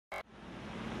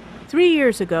3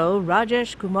 years ago,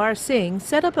 Rajesh Kumar Singh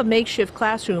set up a makeshift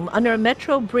classroom under a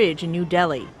metro bridge in New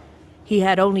Delhi. He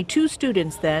had only 2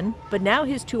 students then, but now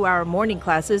his 2-hour morning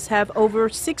classes have over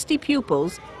 60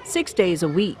 pupils, 6 days a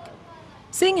week.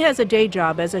 Singh has a day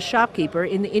job as a shopkeeper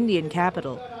in the Indian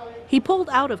capital. He pulled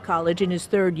out of college in his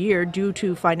 3rd year due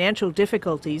to financial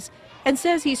difficulties and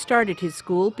says he started his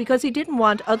school because he didn't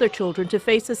want other children to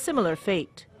face a similar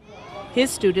fate.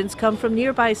 His students come from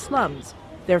nearby slums,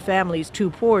 their families too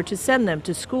poor to send them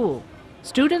to school.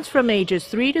 Students from ages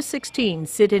 3 to 16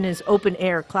 sit in his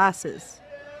open-air classes.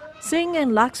 Singh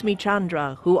and Lakshmi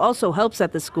Chandra, who also helps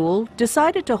at the school,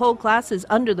 decided to hold classes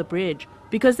under the bridge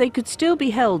because they could still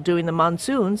be held during the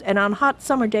monsoons and on hot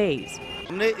summer days.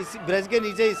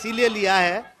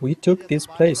 We took this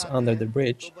place under the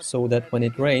bridge so that when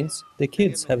it rains, the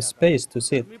kids have space to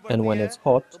sit, and when it's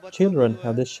hot, children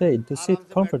have the shade to sit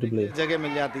comfortably.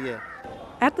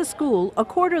 At the school, a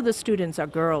quarter of the students are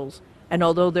girls, and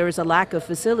although there is a lack of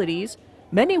facilities,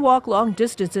 many walk long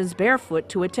distances barefoot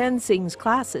to attend Singh's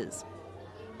classes.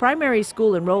 Primary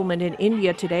school enrollment in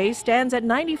India today stands at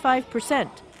 95%,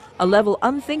 a level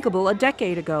unthinkable a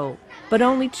decade ago. But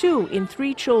only 2 in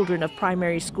 3 children of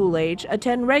primary school age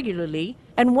attend regularly,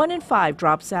 and 1 in 5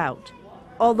 drops out.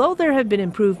 Although there have been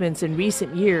improvements in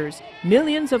recent years,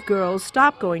 millions of girls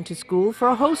stop going to school for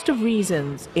a host of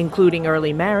reasons, including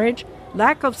early marriage,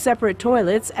 lack of separate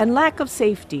toilets, and lack of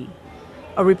safety.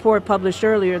 A report published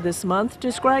earlier this month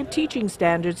described teaching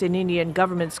standards in Indian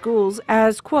government schools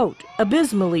as, quote,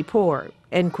 abysmally poor,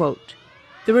 end quote.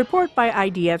 The report by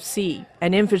IDFC,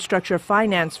 an infrastructure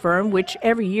finance firm which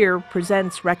every year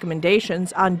presents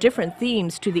recommendations on different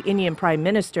themes to the Indian Prime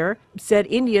Minister, said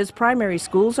India's primary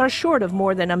schools are short of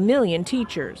more than 1 million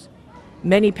teachers.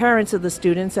 Many parents of the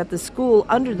students at the school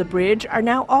under the bridge are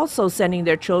now also sending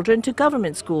their children to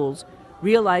government schools,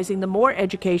 realizing the more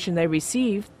education they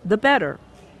receive, the better.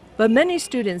 But many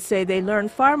students say they learn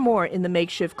far more in the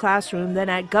makeshift classroom than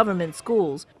at government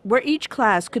schools, where each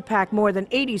class could pack more than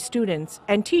 80 students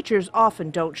and teachers often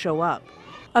don't show up.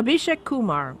 Abhishek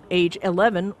Kumar, age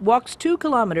 11, walks 2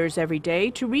 kilometers every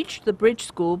day to reach the bridge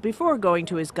school before going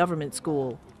to his government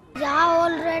school.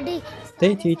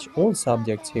 They teach all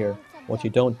subjects here. What you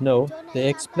don't know, they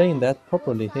explain that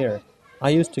properly here. I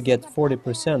used to get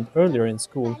 40% earlier in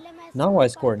school. Now I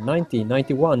score 90,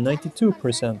 91,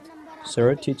 92%.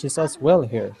 Sir teaches us well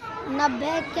here.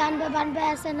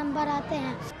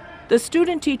 The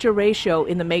student-teacher ratio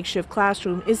in the makeshift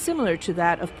classroom is similar to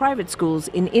that of private schools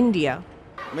in India.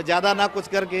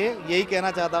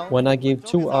 When I give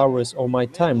 2 hours of my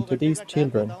time to these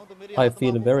children, I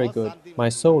feel very good. My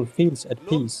soul feels at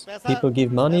peace. People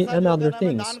give money and other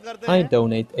things. I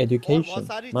donate education.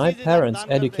 My parents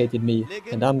educated me,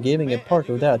 and I'm giving a part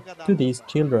of that to these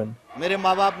children.